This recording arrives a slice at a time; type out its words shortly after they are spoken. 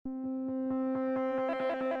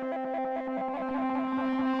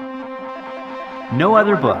No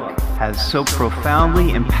other book has so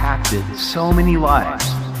profoundly impacted so many lives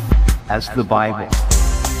as the Bible.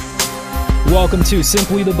 Welcome to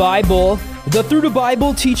Simply the Bible, the Through the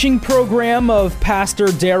Bible teaching program of Pastor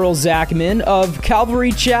Daryl Zachman of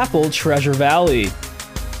Calvary Chapel, Treasure Valley.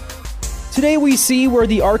 Today we see where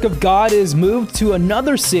the Ark of God is moved to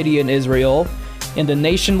another city in Israel, and the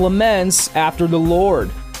nation laments after the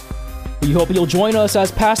Lord. We hope you'll join us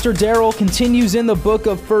as Pastor Daryl continues in the book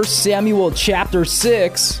of 1 Samuel chapter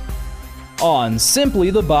 6 on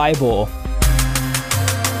Simply the Bible.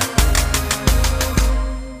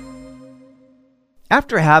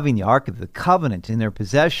 After having the Ark of the Covenant in their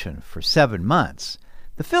possession for 7 months,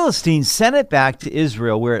 the Philistines sent it back to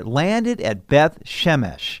Israel, where it landed at Beth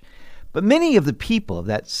Shemesh. But many of the people of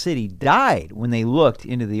that city died when they looked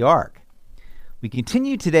into the ark. We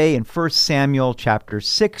continue today in 1 Samuel chapter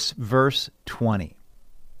 6, verse 20.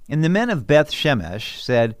 And the men of Beth Shemesh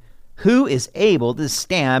said, "Who is able to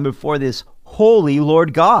stand before this holy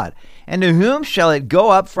Lord God? And to whom shall it go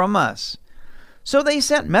up from us?" So they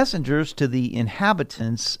sent messengers to the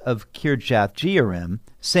inhabitants of Kirjath-jearim,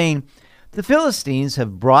 saying, "The Philistines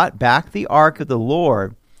have brought back the ark of the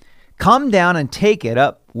Lord. Come down and take it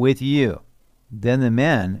up with you." Then the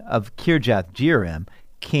men of Kirjath-jearim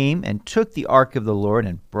came and took the ark of the Lord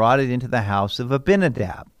and brought it into the house of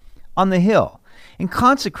Abinadab on the hill, and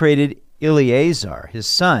consecrated Eleazar his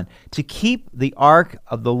son to keep the ark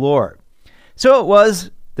of the Lord. So it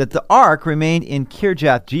was that the ark remained in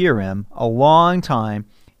Kirjath-jearim a long time.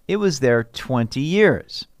 It was there 20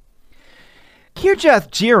 years.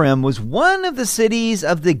 Kirjath-jearim was one of the cities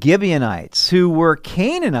of the Gibeonites, who were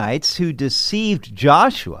Canaanites who deceived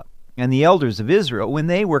Joshua and the elders of Israel when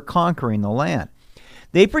they were conquering the land.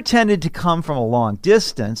 They pretended to come from a long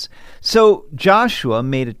distance, so Joshua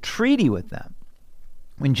made a treaty with them.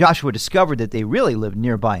 When Joshua discovered that they really lived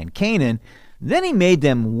nearby in Canaan, then he made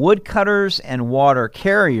them woodcutters and water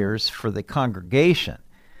carriers for the congregation.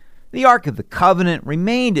 The Ark of the Covenant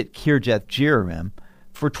remained at Kirjath-jearim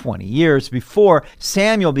for 20 years before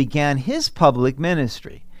Samuel began his public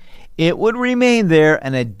ministry. It would remain there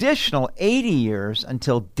an additional 80 years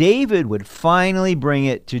until David would finally bring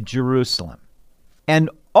it to Jerusalem.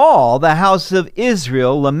 And all the house of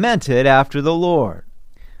Israel lamented after the Lord.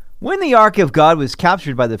 When the ark of God was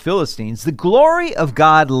captured by the Philistines, the glory of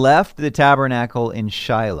God left the tabernacle in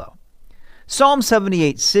Shiloh. Psalm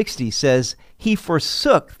 78:60 says, "He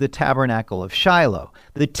forsook the tabernacle of Shiloh,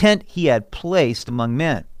 the tent he had placed among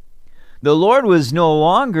men." The Lord was no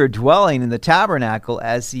longer dwelling in the tabernacle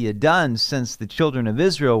as he had done since the children of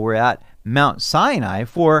Israel were at Mount Sinai,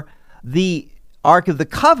 for the Ark of the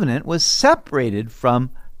Covenant was separated from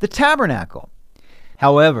the tabernacle.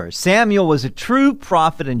 However, Samuel was a true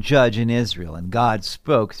prophet and judge in Israel, and God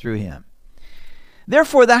spoke through him.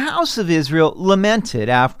 Therefore, the house of Israel lamented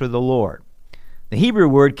after the Lord. The Hebrew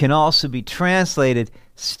word can also be translated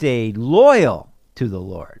stayed loyal to the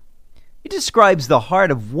Lord. It describes the heart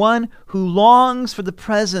of one who longs for the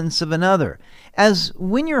presence of another, as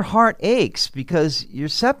when your heart aches because you're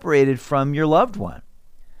separated from your loved one.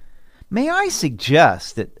 May I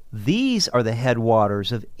suggest that these are the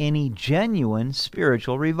headwaters of any genuine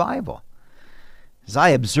spiritual revival. As I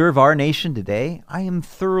observe our nation today, I am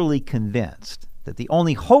thoroughly convinced that the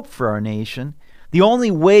only hope for our nation, the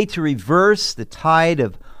only way to reverse the tide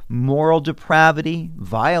of moral depravity,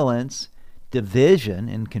 violence, division,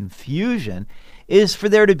 and confusion is for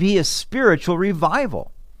there to be a spiritual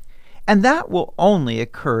revival. And that will only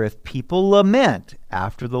occur if people lament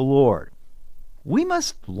after the Lord. We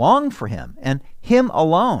must long for him and him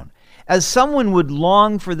alone, as someone would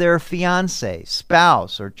long for their fiancé,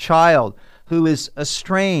 spouse, or child who is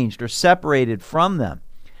estranged or separated from them.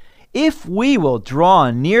 If we will draw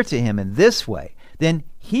near to him in this way, then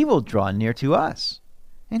he will draw near to us.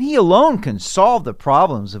 And he alone can solve the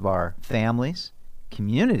problems of our families,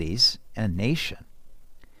 communities, and nation.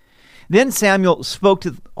 Then Samuel spoke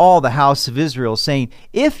to all the house of Israel, saying,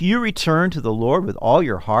 "If you return to the Lord with all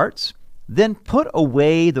your hearts, then put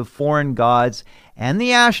away the foreign gods and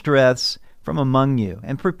the Ashtoreths from among you,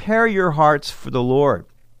 and prepare your hearts for the Lord,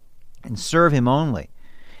 and serve him only,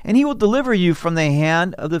 and he will deliver you from the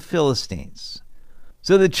hand of the Philistines."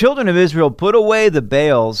 So the children of Israel put away the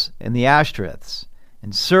Baals and the Ashtoreths,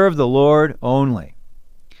 and served the Lord only.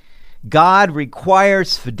 God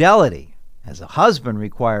requires fidelity, as a husband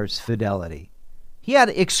requires fidelity. He had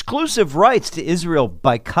exclusive rights to Israel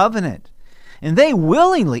by covenant, and they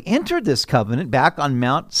willingly entered this covenant back on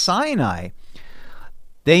Mount Sinai.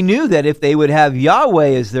 They knew that if they would have Yahweh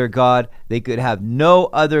as their God, they could have no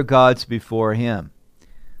other gods before him.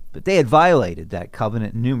 But they had violated that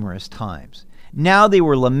covenant numerous times. Now they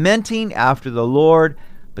were lamenting after the Lord,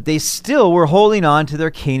 but they still were holding on to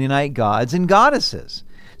their Canaanite gods and goddesses.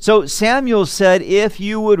 So Samuel said, if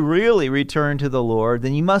you would really return to the Lord,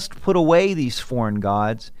 then you must put away these foreign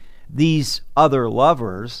gods, these other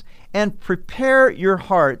lovers, and prepare your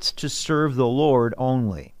hearts to serve the Lord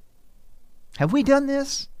only. Have we done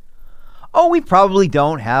this? Oh, we probably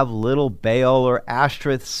don't have little Baal or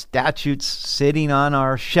Ashtoreth statues sitting on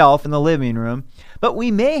our shelf in the living room, but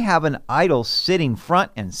we may have an idol sitting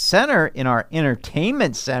front and center in our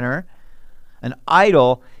entertainment center. An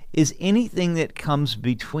idol is anything that comes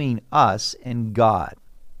between us and God.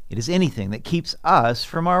 It is anything that keeps us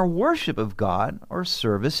from our worship of God or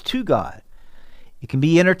service to God. It can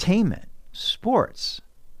be entertainment, sports,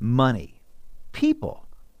 money, people,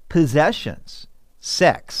 possessions,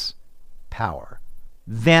 sex, power,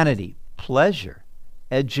 vanity, pleasure,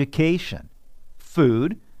 education,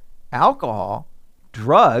 food, alcohol,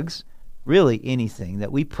 drugs, really anything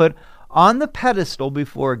that we put on the pedestal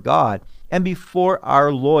before God and before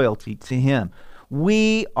our loyalty to Him.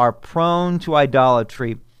 We are prone to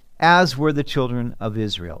idolatry, as were the children of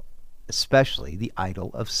Israel, especially the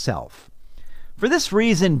idol of self. For this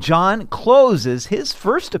reason, John closes his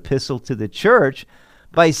first epistle to the church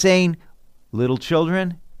by saying, "Little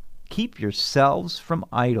children, keep yourselves from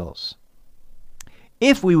idols."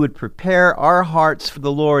 If we would prepare our hearts for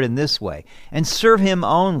the Lord in this way and serve Him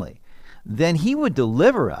only, then He would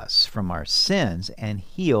deliver us from our sins and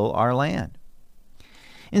heal our land.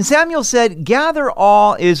 And Samuel said, "Gather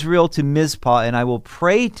all Israel to Mizpah, and I will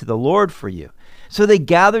pray to the Lord for you." So they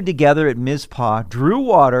gathered together at Mizpah, drew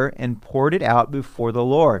water, and poured it out before the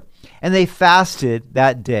Lord. And they fasted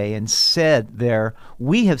that day and said there,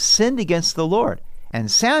 "We have sinned against the Lord." And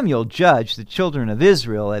Samuel judged the children of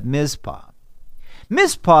Israel at Mizpah.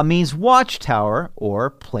 Mizpah means watchtower or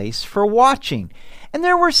place for watching, and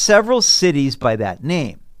there were several cities by that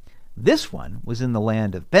name. This one was in the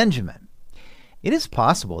land of Benjamin. It is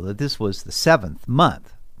possible that this was the 7th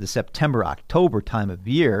month, the September-October time of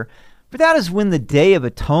year, for that is when the Day of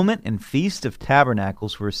Atonement and Feast of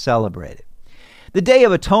Tabernacles were celebrated. The Day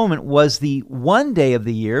of Atonement was the one day of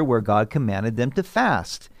the year where God commanded them to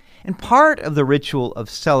fast. And part of the ritual of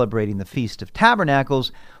celebrating the Feast of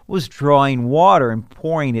Tabernacles was drawing water and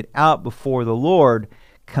pouring it out before the Lord,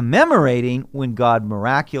 commemorating when God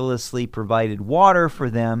miraculously provided water for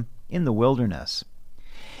them in the wilderness.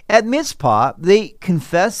 At Mizpah, they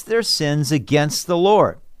confessed their sins against the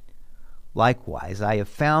Lord. Likewise, I have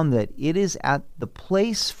found that it is at the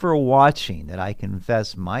place for watching that I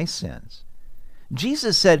confess my sins.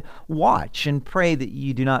 Jesus said, "Watch and pray that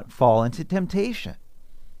you do not fall into temptation."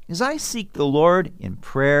 As I seek the Lord in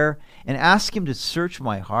prayer and ask Him to search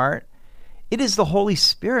my heart, it is the Holy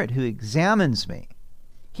Spirit who examines me.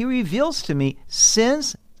 He reveals to me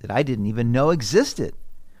sins that I didn't even know existed.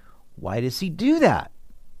 Why does He do that?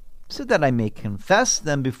 So that I may confess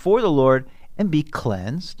them before the Lord and be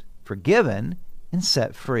cleansed, forgiven, and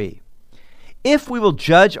set free. If we will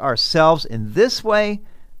judge ourselves in this way,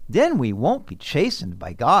 then we won't be chastened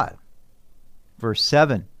by God. Verse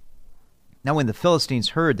 7. Now when the Philistines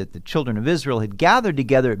heard that the children of Israel had gathered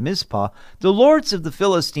together at Mizpah, the lords of the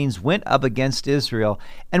Philistines went up against Israel.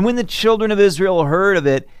 And when the children of Israel heard of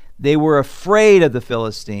it, they were afraid of the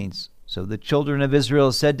Philistines. So the children of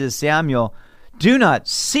Israel said to Samuel, "Do not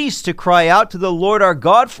cease to cry out to the Lord our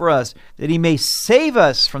God for us, that He may save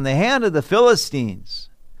us from the hand of the Philistines."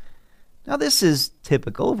 Now this is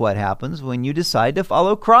typical of what happens when you decide to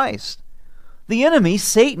follow Christ. The enemy,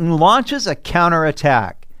 Satan, launches a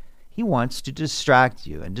counterattack. He wants to distract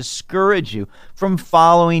you and discourage you from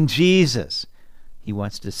following Jesus. He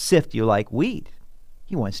wants to sift you like wheat.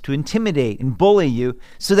 He wants to intimidate and bully you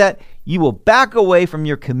so that you will back away from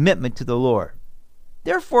your commitment to the Lord.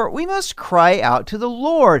 Therefore, we must cry out to the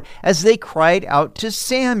Lord as they cried out to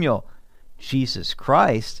Samuel. Jesus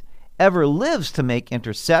Christ ever lives to make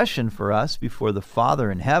intercession for us before the Father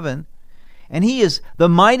in heaven, and He is the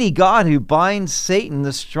mighty God who binds Satan,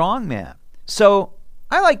 the strong man. So,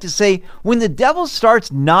 I like to say, when the devil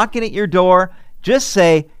starts knocking at your door, just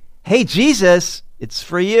say, "Hey, Jesus, it's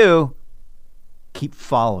for you." Keep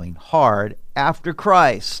following hard after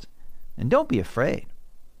Christ, and don't be afraid.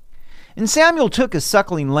 And Samuel took a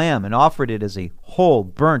suckling lamb and offered it as a whole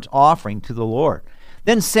burnt offering to the Lord.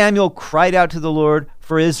 Then Samuel cried out to the Lord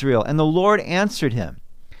for Israel, and the Lord answered him.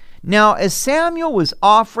 Now, as Samuel was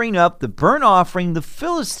offering up the burnt offering, the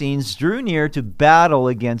Philistines drew near to battle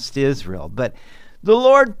against Israel. But the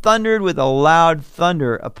Lord thundered with a loud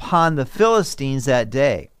thunder upon the Philistines that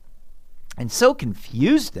day, and so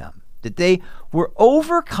confused them that they were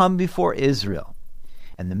overcome before Israel.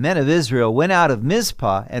 And the men of Israel went out of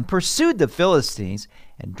Mizpah and pursued the Philistines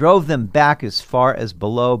and drove them back as far as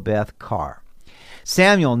below Beth-kar.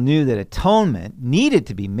 Samuel knew that atonement needed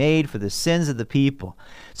to be made for the sins of the people,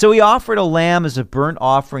 so he offered a lamb as a burnt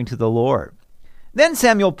offering to the Lord. Then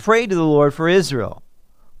Samuel prayed to the Lord for Israel.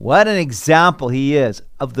 What an example he is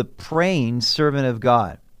of the praying servant of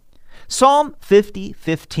God. Psalm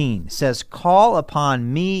 50:15 says, "Call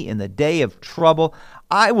upon me in the day of trouble.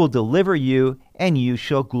 I will deliver you, and you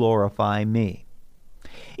shall glorify me."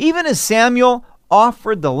 Even as Samuel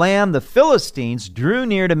offered the lamb, the Philistines drew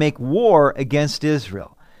near to make war against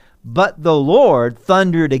Israel. But the Lord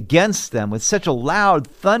thundered against them with such a loud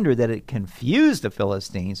thunder that it confused the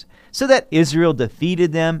Philistines, so that Israel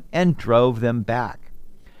defeated them and drove them back.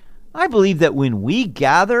 I believe that when we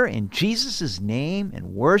gather in Jesus' name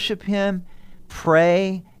and worship him,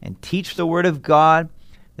 pray, and teach the word of God,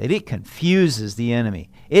 that it confuses the enemy.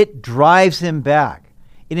 It drives him back.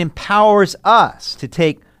 It empowers us to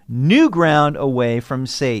take new ground away from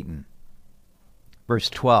Satan. Verse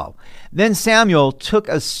 12, Then Samuel took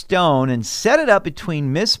a stone and set it up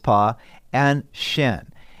between Mizpah and Shen,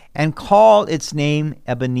 and called its name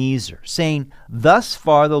Ebenezer, saying, "Thus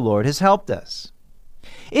far the Lord has helped us."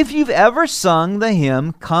 If you've ever sung the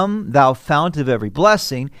hymn, "Come Thou Fount of Every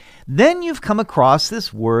Blessing," then you've come across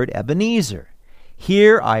this word Ebenezer.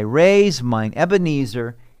 "Here I raise mine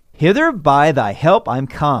Ebenezer, hither by thy help I'm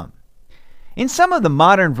come." In some of the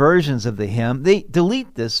modern versions of the hymn, they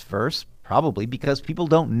delete this verse, probably because people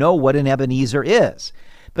don't know what an Ebenezer is.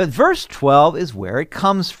 But verse 12 is where it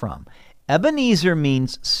comes from. Ebenezer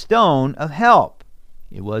means stone of help.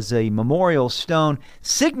 It was a memorial stone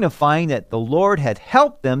signifying that the Lord had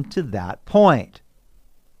helped them to that point.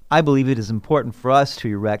 I believe it is important for us to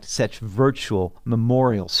erect such virtual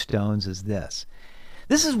memorial stones as this.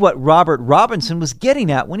 This is what Robert Robinson was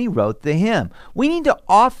getting at when he wrote the hymn. We need to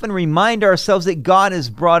often remind ourselves that God has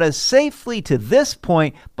brought us safely to this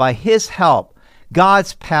point by his help.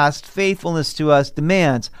 God's past faithfulness to us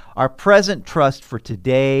demands our present trust for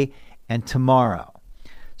today and tomorrow.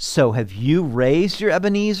 So have you raised your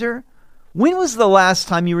Ebenezer? When was the last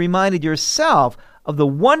time you reminded yourself of the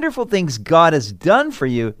wonderful things God has done for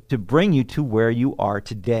you to bring you to where you are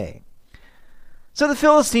today? So the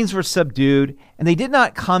Philistines were subdued, and they did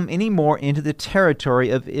not come any more into the territory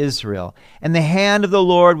of Israel. And the hand of the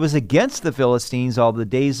Lord was against the Philistines all the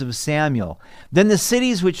days of Samuel. Then the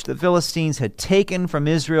cities which the Philistines had taken from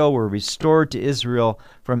Israel were restored to Israel,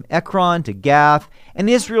 from Ekron to Gath, and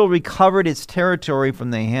Israel recovered its territory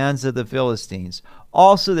from the hands of the Philistines.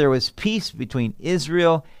 Also there was peace between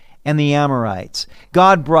Israel and the Amorites.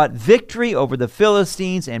 God brought victory over the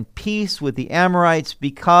Philistines and peace with the Amorites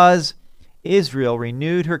because Israel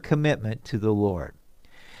renewed her commitment to the Lord.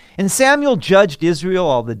 And Samuel judged Israel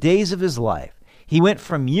all the days of his life. He went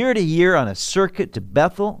from year to year on a circuit to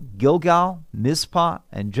Bethel, Gilgal, Mizpah,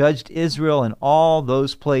 and judged Israel in all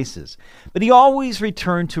those places. But he always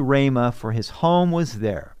returned to Ramah, for his home was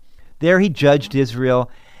there. There he judged Israel,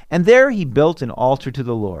 and there he built an altar to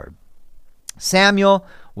the Lord. Samuel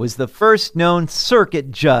was the first known circuit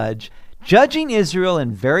judge, judging Israel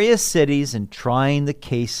in various cities and trying the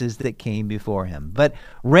cases that came before him. But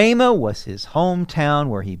Ramah was his hometown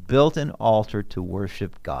where he built an altar to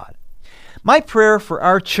worship God. My prayer for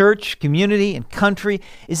our church, community, and country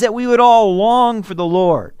is that we would all long for the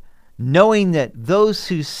Lord, knowing that those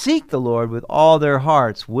who seek the Lord with all their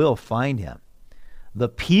hearts will find him. The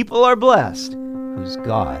people are blessed whose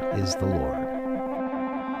God is the Lord.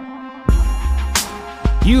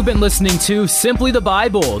 You've been listening to Simply the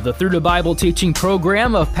Bible, the Through the Bible teaching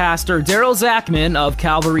program of Pastor Daryl Zachman of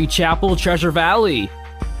Calvary Chapel, Treasure Valley.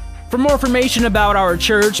 For more information about our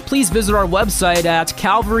church, please visit our website at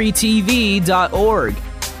calvarytv.org.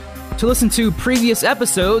 To listen to previous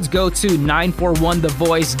episodes, go to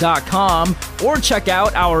 941thevoice.com or check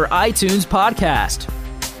out our iTunes podcast.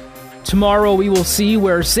 Tomorrow we will see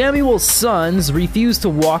where Samuel's sons refuse to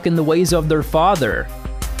walk in the ways of their father.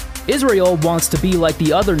 Israel wants to be like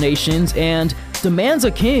the other nations and demands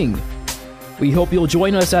a king. We hope you'll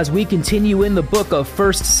join us as we continue in the book of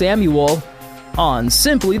 1 Samuel on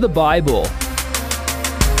Simply the Bible.